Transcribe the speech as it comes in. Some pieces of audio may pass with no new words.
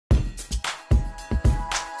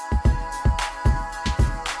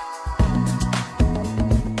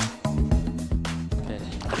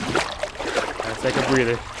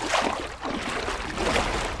breather.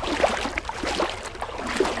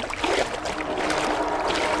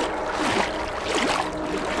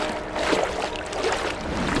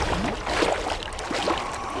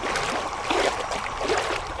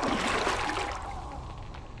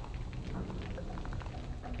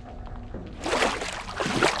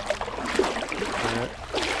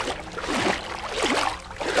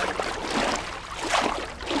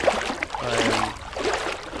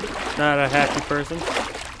 Not a happy person.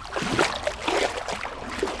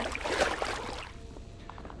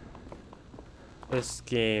 This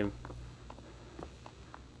game.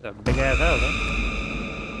 A big ass house, huh?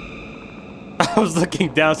 I was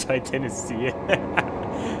looking down so I didn't see it.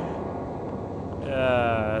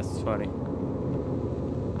 That's funny.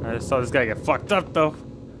 I just saw this guy get fucked up though.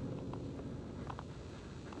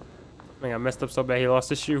 Man, I messed up so bad he lost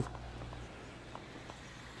his shoe.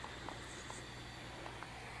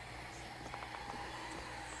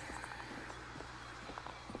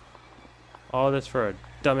 All this for a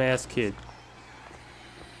dumbass kid.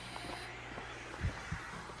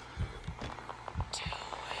 Do it.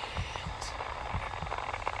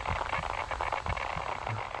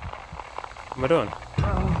 What am I doing?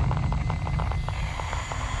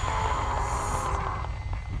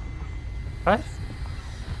 What?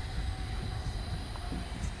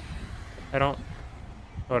 I don't know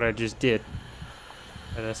what I just did.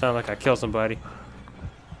 That sounded like I killed somebody.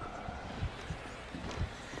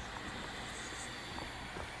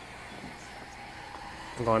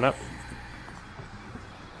 I'm going up.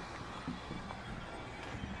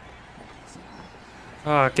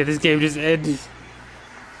 Oh, okay, this game just ended.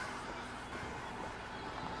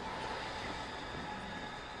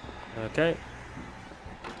 Okay.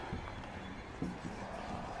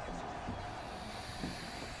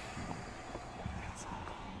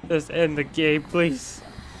 Just end the game, please.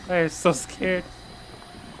 I am so scared.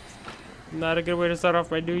 Not a good way to start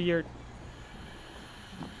off my new year.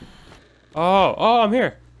 Oh, I'm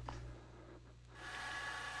here.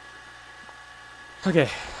 Okay.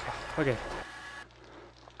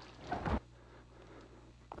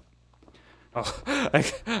 Oh,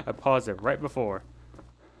 I paused it right before.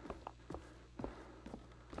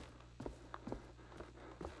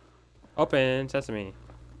 Open sesame.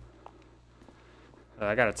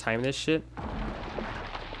 I gotta time this shit.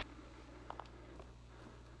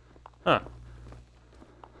 Huh.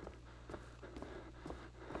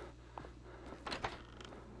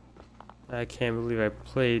 I can't believe I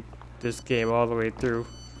played this game all the way through.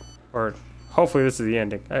 Or hopefully this is the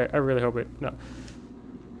ending. I really hope it. No.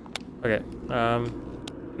 Okay.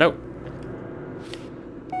 Nope.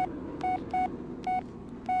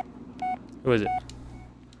 Who is it?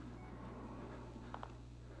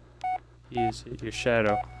 Use your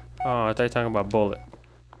shadow. Oh, I thought you were talking about bullet.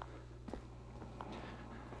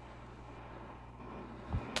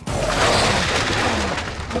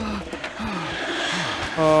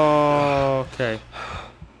 Oh, okay.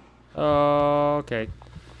 Okay.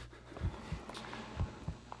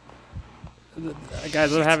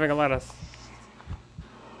 Guys, I'm having a lot of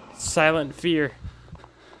silent fear.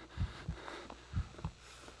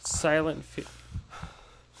 Silent fear.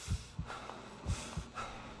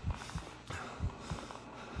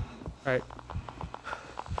 Alright.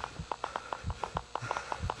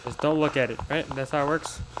 Just don't look at it, right? That's how it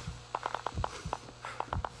works.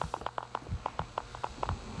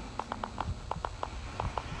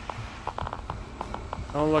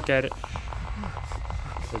 Don't look at it.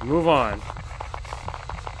 Just move on.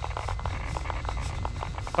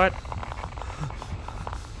 What?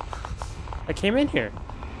 I came in here.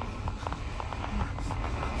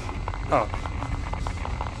 Oh.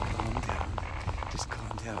 Calm down. Just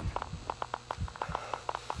calm down.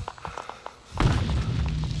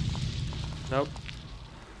 Nope.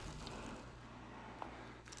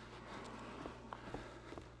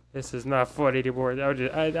 This is not fun anymore.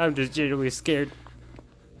 I'm just genuinely scared.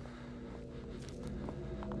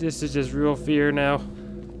 This is just real fear now.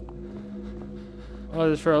 Oh,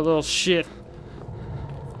 this is for a little shit.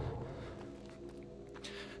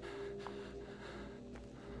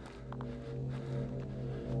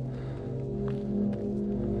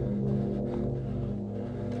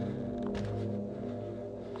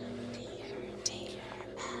 Dear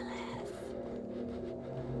Ellis.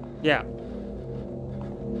 Yeah.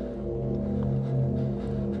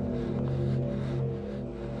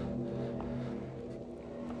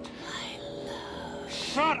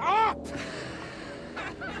 Shut up!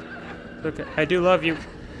 Look, I do love you.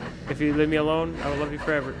 If you leave me alone, I will love you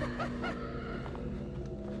forever.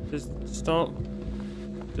 Just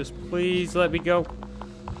don't. Just please let me go.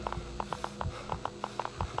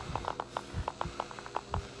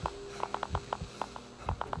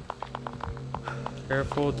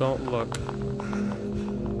 Careful, don't look.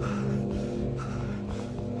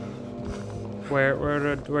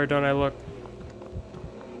 Where don't I look?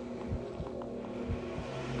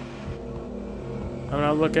 I'm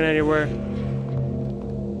not looking anywhere.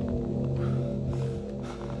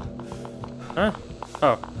 Huh?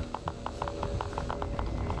 Oh.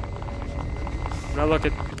 I'm not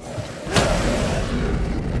looking.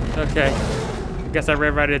 Okay. I guess I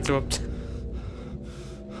ran right into him.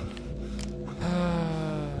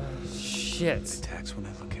 Shit. It attacks when I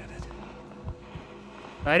look at it.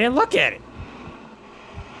 I didn't look at it.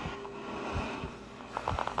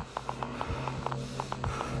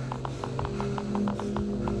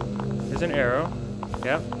 There's an arrow.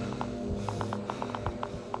 Yep.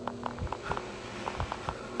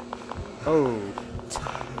 Oh.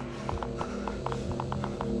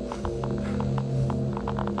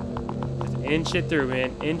 Just inch it through,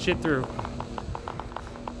 man. Inch it through.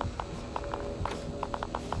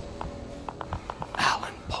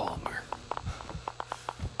 Alan Palmer.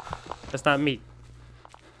 That's not me.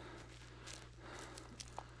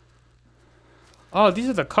 Oh, these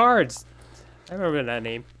are the cards. I remember that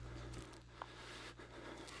name.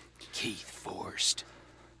 Keith Forrest.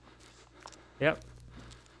 Yep.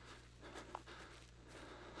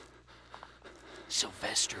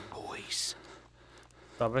 Sylvester Boyce.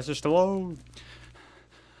 Sylvester Stallone.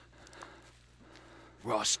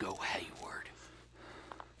 Roscoe Hayward.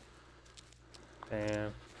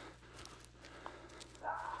 Damn.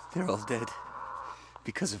 They're all dead.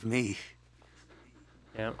 Because of me.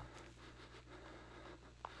 Yep.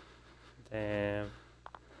 Damn.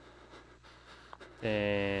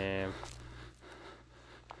 Damn.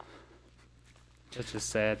 That's just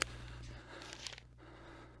sad.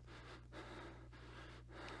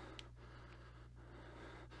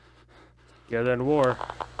 Together in war.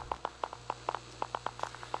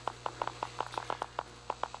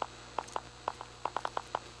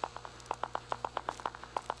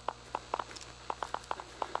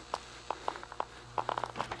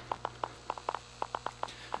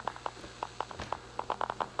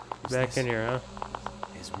 Back in here, huh?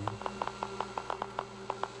 His room.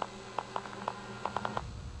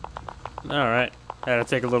 Alright. Had to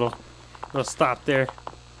take a little stop there.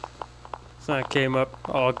 Sun came up.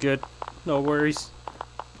 All good. No worries.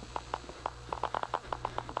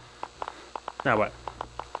 Now what?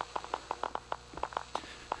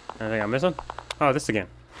 Anything I'm missing? Oh, this again.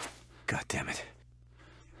 God damn it.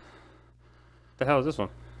 The hell is this one?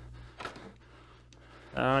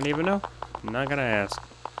 I don't even know. I'm not gonna ask.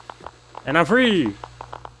 And I'm free!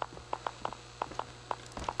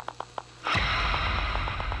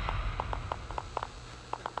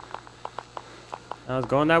 I was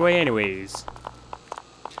going that way anyways.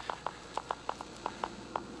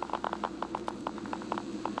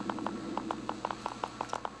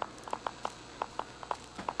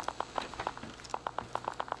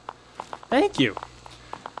 Thank you!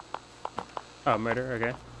 Oh, murder,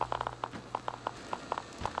 okay.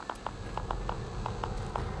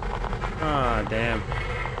 Ah, damn.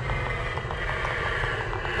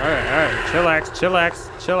 Alright.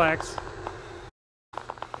 Chillax.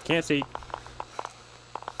 Can't see.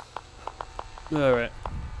 Alright.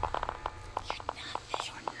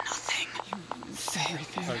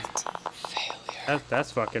 Failure.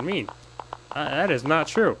 That's fucking mean. That is not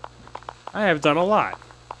true. I have done a lot.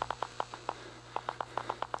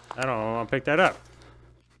 I don't want to pick that up.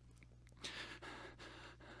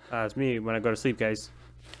 It's me when I go to sleep, guys.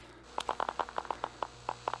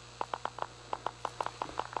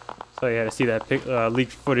 So you had to see that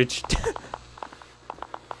leaked footage.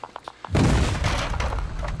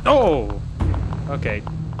 Oh! Okay.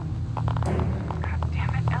 God damn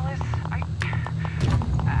it, Ellis. I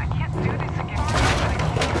can't do this again.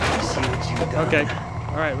 See what you've done. Okay.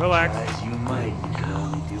 Alright, relax. As you might, you can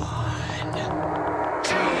only do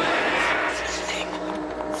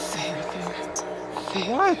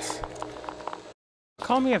Failure. What?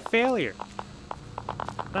 Call me a failure.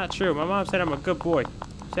 Not true. My mom said I'm a good boy. She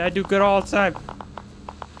said I do good all the time.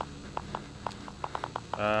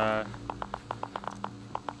 I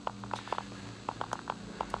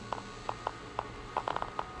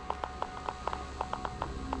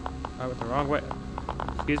went the wrong way.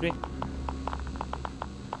 Excuse me?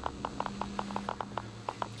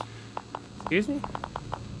 Excuse me?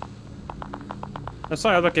 I'm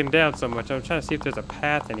sorry I'm looking down so much. I'm trying to see if there's a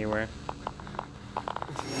path anywhere.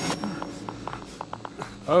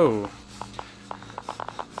 Oh.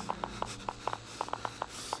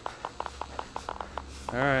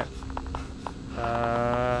 Alright.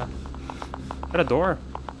 Is that a door?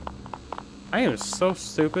 I am so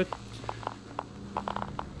stupid.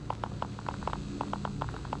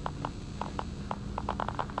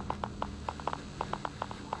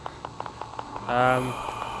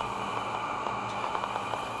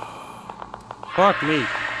 Fuck me.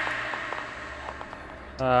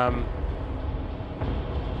 What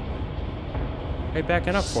are you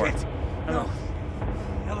backing up for? Shit. No.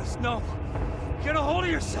 Ellis, no. Get a hold of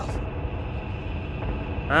yourself.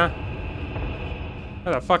 Huh?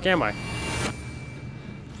 Where the fuck am I?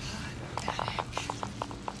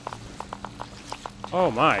 Oh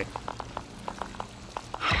my.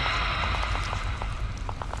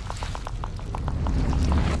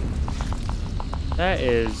 That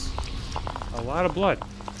is a lot of blood.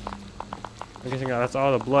 I'm guessing that's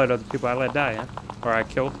all the blood of the people I let die, huh? Or I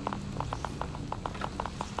killed.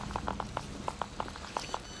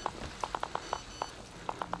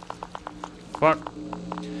 Fuck.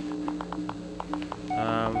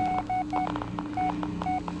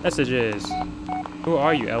 Messages. Who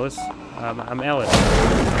are you, Ellis? I'm Ellis.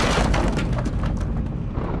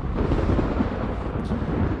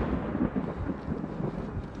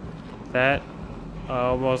 That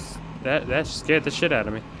almost that scared the shit out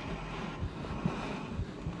of me.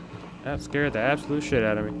 That scared the absolute shit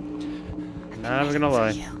out of me. Not even gonna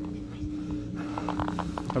lie.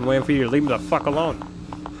 I'm waiting for you to leave me the fuck alone.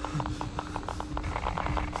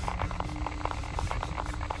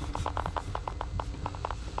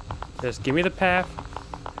 Just give me the path.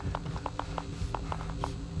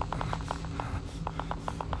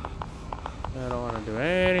 I don't want to do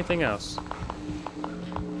anything else.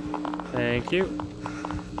 Thank you.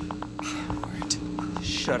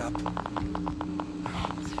 Shut up.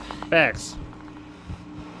 Facts.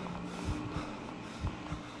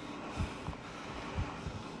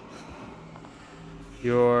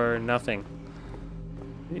 You're nothing.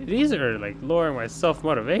 These are like lowering my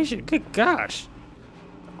self-motivation. Good gosh.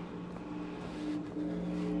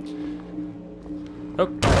 Oh.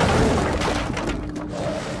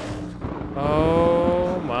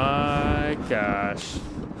 Oh my gosh.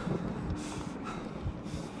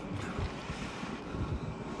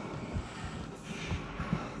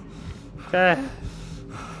 Okay.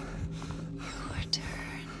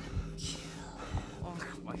 Oh,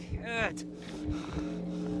 my head.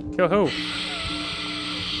 Kill who?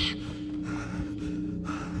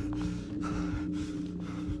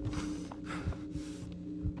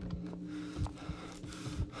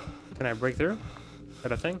 Can I break through? Is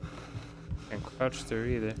that a thing? Can't crouch through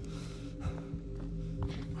either.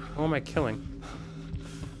 Who am I killing?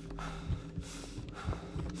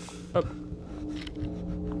 Oh.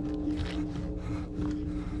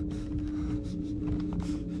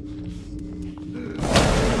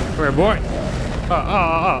 Come here, boy. Oh.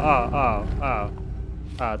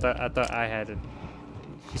 I thought I had it.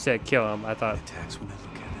 She said kill him. I thought. Attacks when I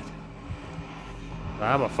look at it.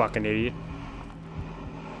 I'm a fucking idiot.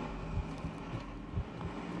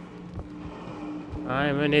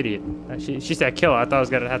 I'm an idiot. She said kill her. I thought I was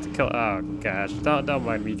gonna have to kill her. Oh gosh. Don't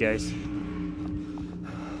mind me, guys.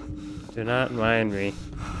 Do not mind me.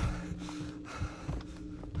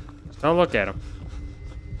 Just don't look at him.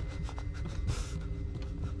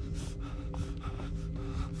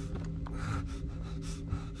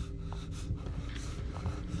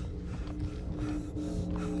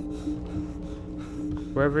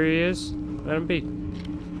 Wherever he is, let him be.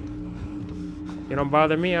 You don't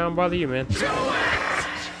bother me, I don't bother you, man. Oh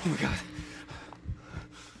my god.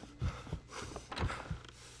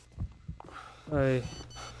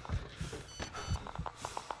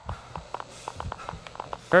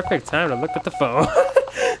 Perfect time to look at the phone.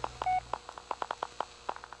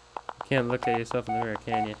 You can't look at yourself in the mirror,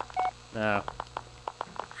 can you? No.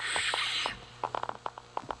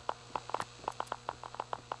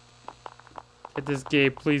 Let this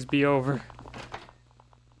game please be over.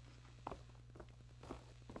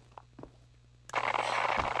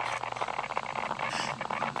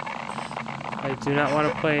 I do not want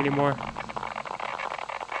to play anymore.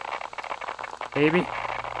 Baby?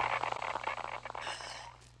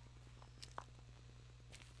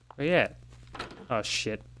 Where you at? Oh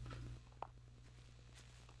shit.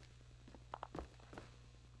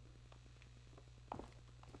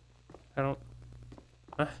 I don't...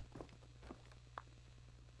 Huh?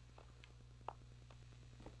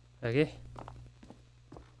 Okay.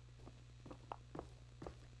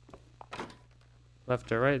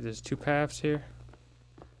 Left or right, there's two paths here.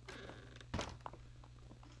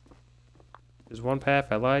 There's one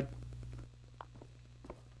path, I lied.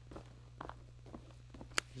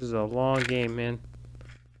 This is a long game, man.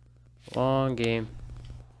 Long game.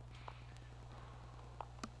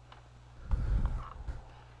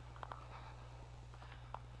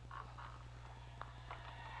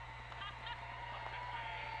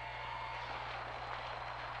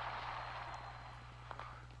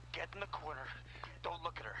 Get in the corner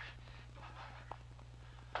at her.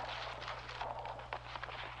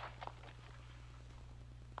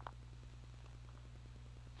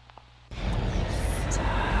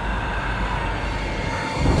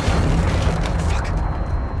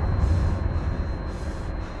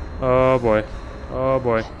 Oh boy. Oh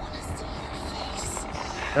boy.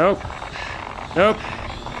 Nope. Nope.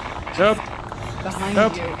 Nope. Behind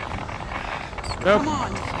Nope. you. Nope. Come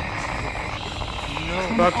on.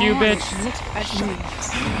 Fuck you, bitch. Look at me.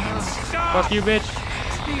 Fuck you, bitch.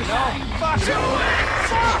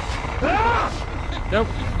 Nope.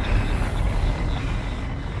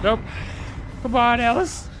 Nope. Come on,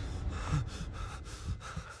 Ellis.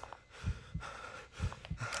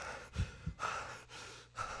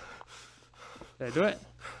 Did I do it?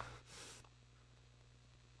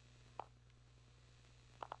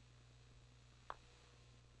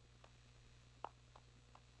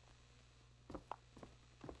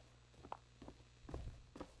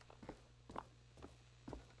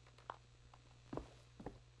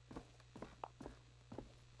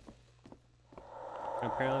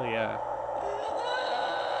 Apparently, yeah.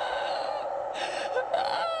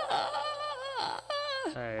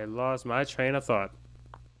 I lost my train of thought.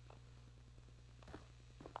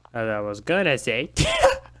 As I was gonna say.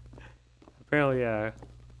 Apparently,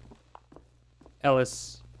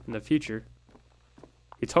 Ellis in the future.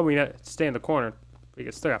 He told me not to stay in the corner, but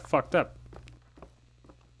he still got fucked up.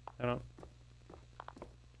 I don't.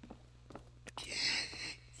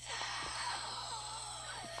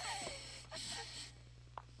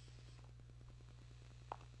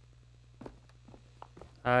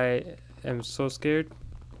 I am so scared.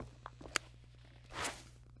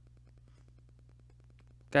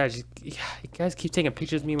 Guys, you guys keep taking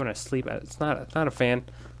pictures of me when I sleep. It's not a fan.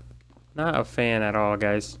 Not a fan at all,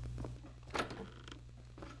 guys.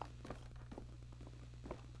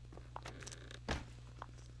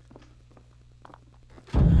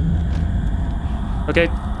 Okay.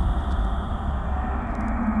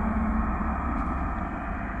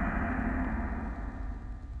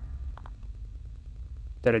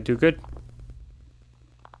 Did I do good?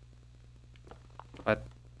 What?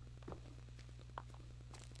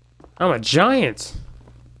 I'm a giant!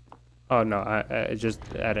 Oh no, I just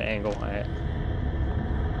at an angle.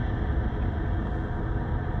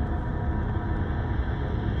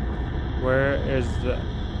 Where is the...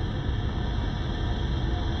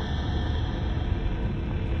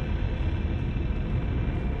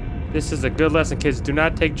 This is a good lesson, kids. Do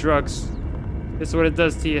not take drugs. This is what it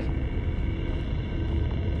does to you.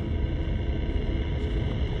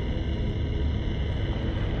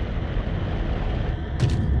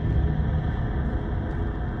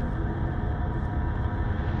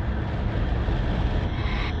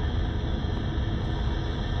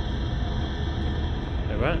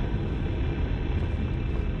 What?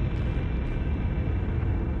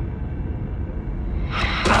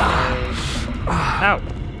 Ow!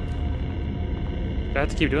 Do I have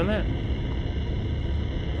to keep doing that?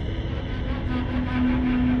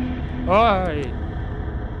 Oi!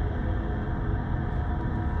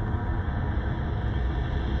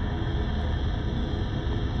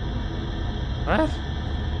 What?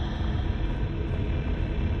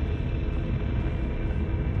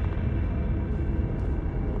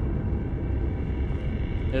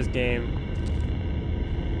 This game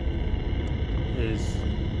is...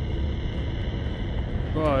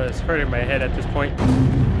 Oh, it's hurting my head at this point.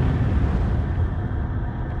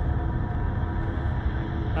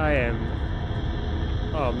 I am...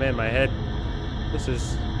 Oh man, my head. This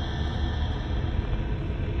is...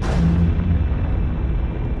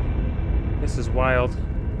 This is wild.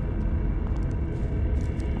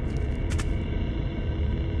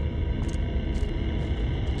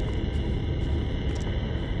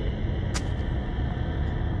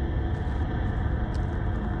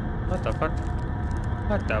 What the fuck?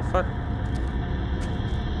 What the fuck?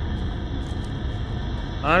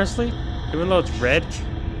 Honestly, even though it's red,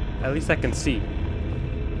 at least I can see. Is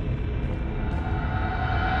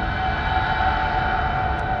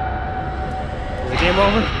the game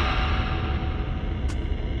over?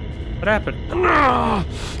 What happened?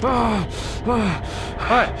 What? What?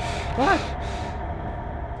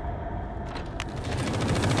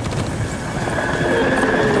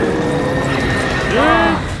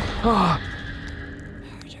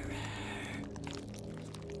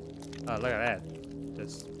 Oh, look at that.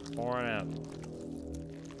 Just pouring out.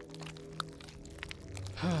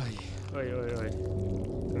 Oi, oi, oi.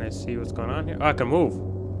 Can I see what's going on here? Oh, I can move.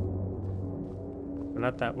 But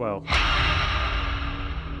not that well.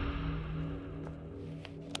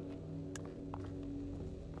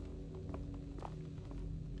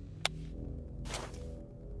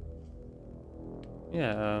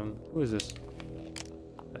 Yeah, who is this?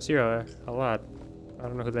 I see her a lot. I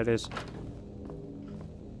don't know who that is.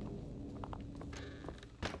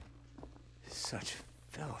 Such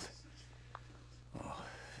filth. Oh,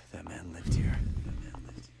 that man lived here.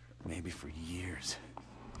 Maybe for years.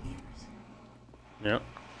 Yep.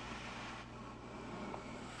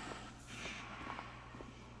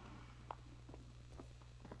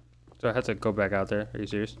 So I had to go back out there. Are you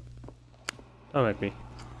serious? Don't make me.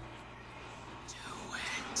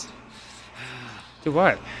 Do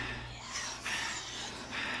what?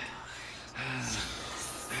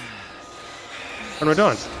 What am I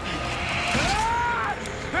doing?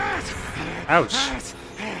 Ouch.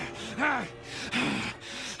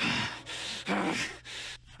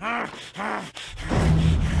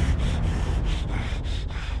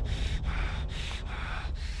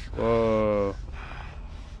 Whoa.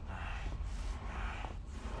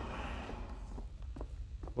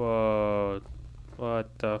 Whoa.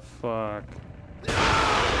 What the fuck?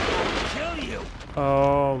 Kill you!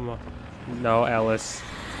 No, Ellis.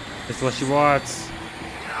 It's what she wants. Come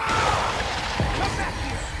back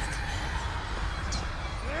here!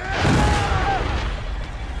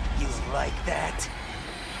 You like that?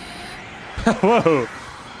 Whoa.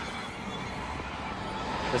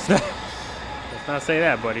 Let's not say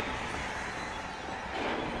that, buddy.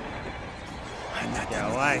 I'm not Yeah, done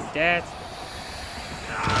with like you. that.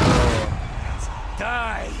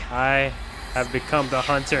 Die! I have become the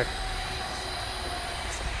hunter.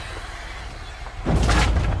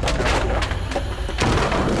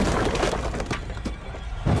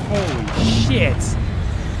 Holy shit!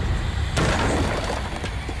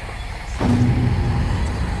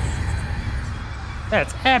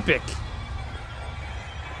 That's epic!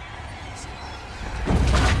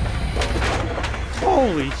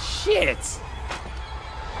 Holy shit!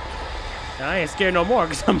 Now, I ain't scared no more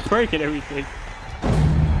because I'm breaking everything.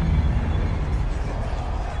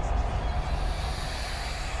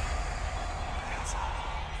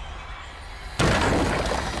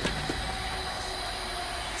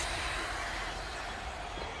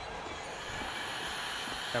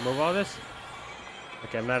 Can I move all this?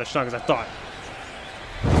 Okay, I'm not as strong as I thought.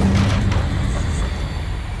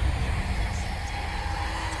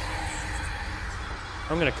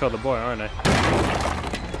 I'm gonna kill the boy, aren't I?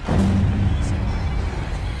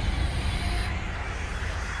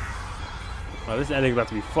 Oh, this ending's about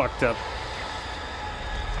to be fucked up.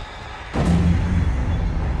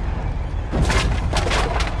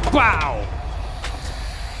 Wow!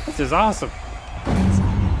 This is awesome.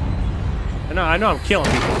 I know I'm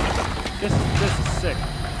killing people. This is sick.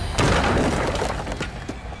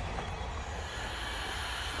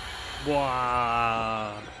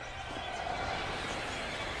 Wow.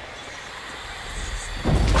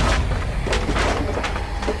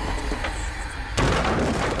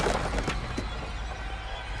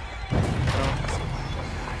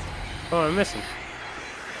 Oh, I'm missing.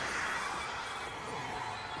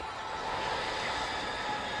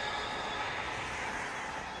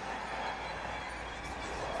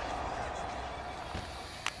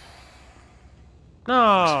 No.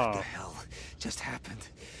 What the hell just happened?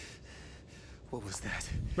 What was that?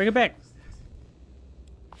 Bring it back.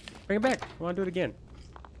 Bring it back. I want to do it again.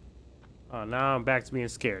 Oh, now I'm back to being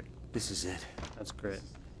scared. This is it. That's great.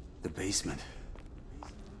 The basement.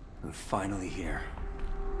 We're finally here.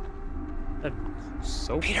 That's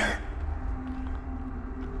so. Peter!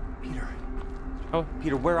 Peter. Oh,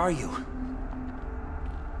 Peter, where are you?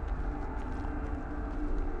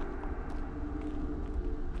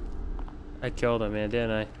 I killed him, man,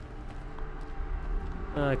 didn't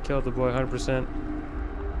I? I killed the boy 100%.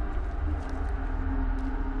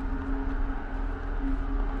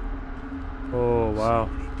 Oh, wow.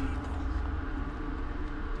 So many people.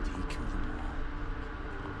 Did he kill them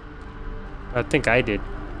all? I think I did.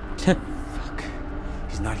 Fuck.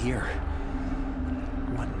 He's not here.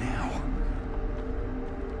 What now?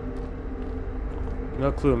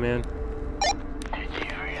 No clue, man. Did you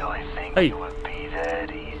really think Hey. it would be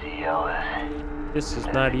that easy, Ellis? This is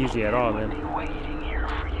not easy at all, He man. waiting here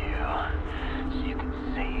for you, so you can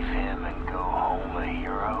save him and go home a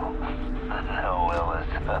hero? No, Ellis.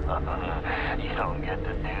 You don't get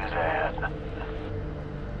to do that.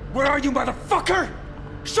 Where are you, motherfucker?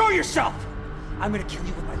 Show yourself! I'm gonna kill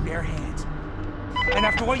you with my bare hands. And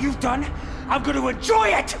after what you've done, I'm gonna enjoy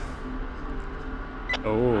it!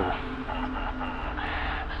 Oh.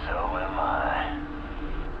 So am I.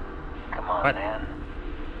 Come on, What? then.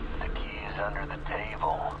 The key is under the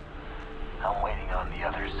table. I'm waiting on the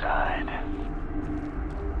other side.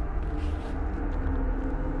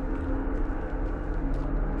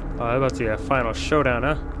 Oh, that's about to be a final showdown,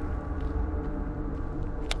 huh?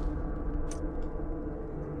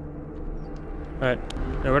 Alright,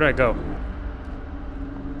 now where do I go?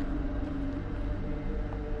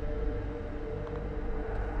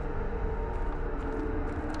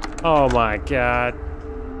 Oh my god.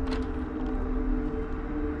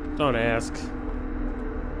 Don't ask.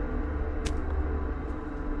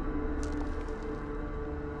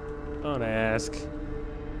 Don't ask.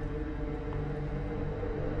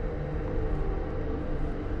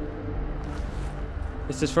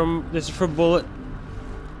 This is for Bullet.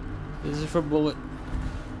 This is for Bullet.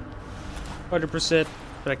 100%,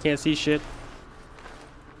 but I can't see shit.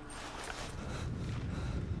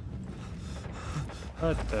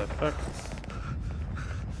 What the fuck?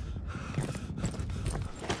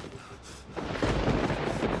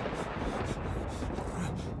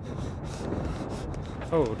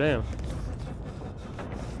 Oh, damn.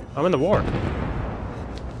 I'm in the war.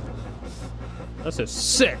 That's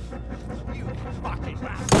just sick.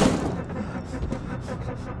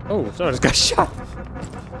 Oh, someone just got shot.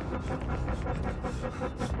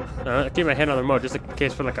 I keep my hand on the remote just in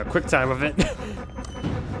case for like a quick time of it.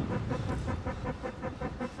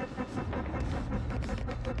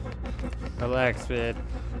 Relax, man.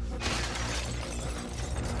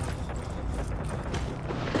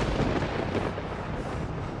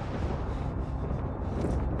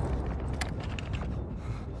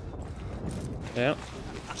 Yeah.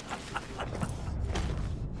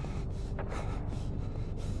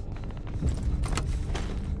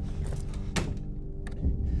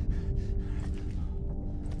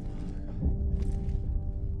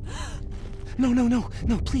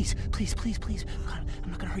 No, please. God, I'm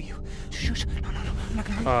not gonna hurt you. Shush. No, I'm not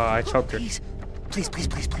gonna hurt you. I choked her. Please. Shush.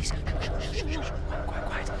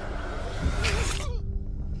 Quiet.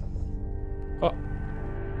 Oh.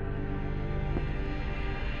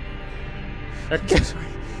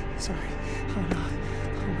 Sorry. Oh no.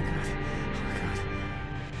 Oh my god.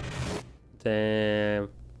 Damn.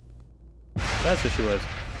 That's what she was.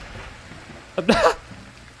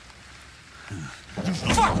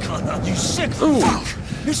 Fuck! You sick fuck!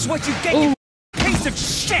 This is what you get, you piece of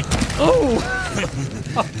shit! Oh!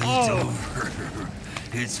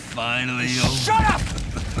 It's finally over. Shut up!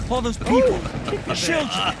 All those people, children,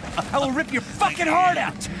 I will rip your fucking heart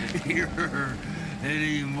out! Here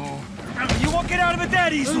anymore. You won't get out of it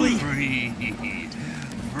that easily!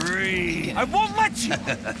 Free. I won't let you!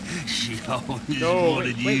 She always No,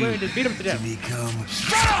 wanted wait, you just beat him to death. become.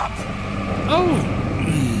 Shut up! Oh!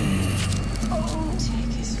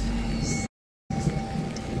 Take his face.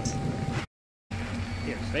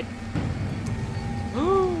 Here, fake.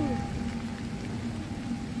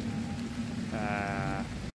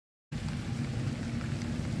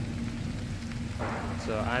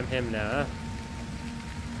 So I'm him now,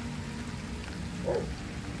 huh?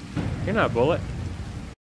 You're not Bullet.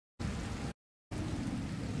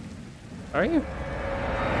 Are you?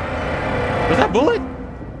 Was that Bullet?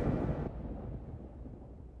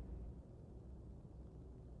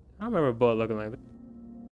 I don't remember Bullet looking like that.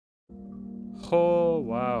 Oh,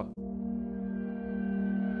 wow.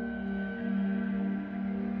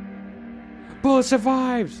 Bullet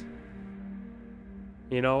survives!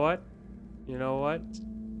 You know what?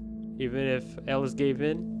 Even if Ellis gave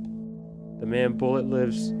in, the man Bullet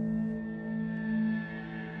lives.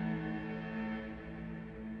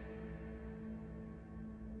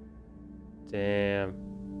 Damn.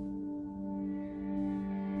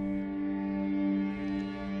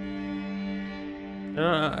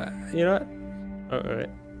 You know what? Alright.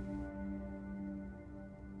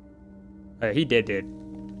 He did.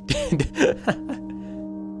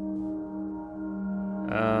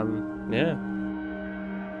 Yeah.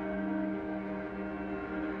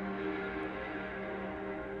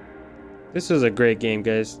 This was a great game,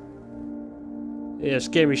 guys. Yeah, it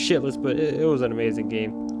scared me shitless, but it was an amazing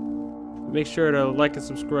game. Make sure to like and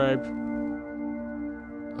subscribe.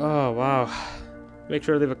 Oh, wow. Make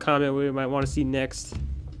sure to leave a comment what you might want to see next.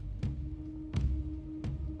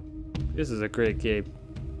 This is a great game.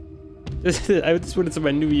 I just went into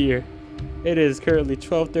my new year. It is currently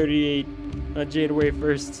 12:38 on January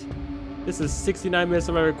 1st. This is 69 minutes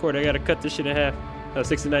of my record. I gotta cut this shit in half.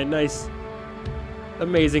 69, nice.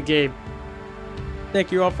 Amazing game.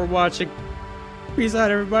 Thank you all for watching. Peace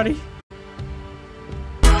out, everybody.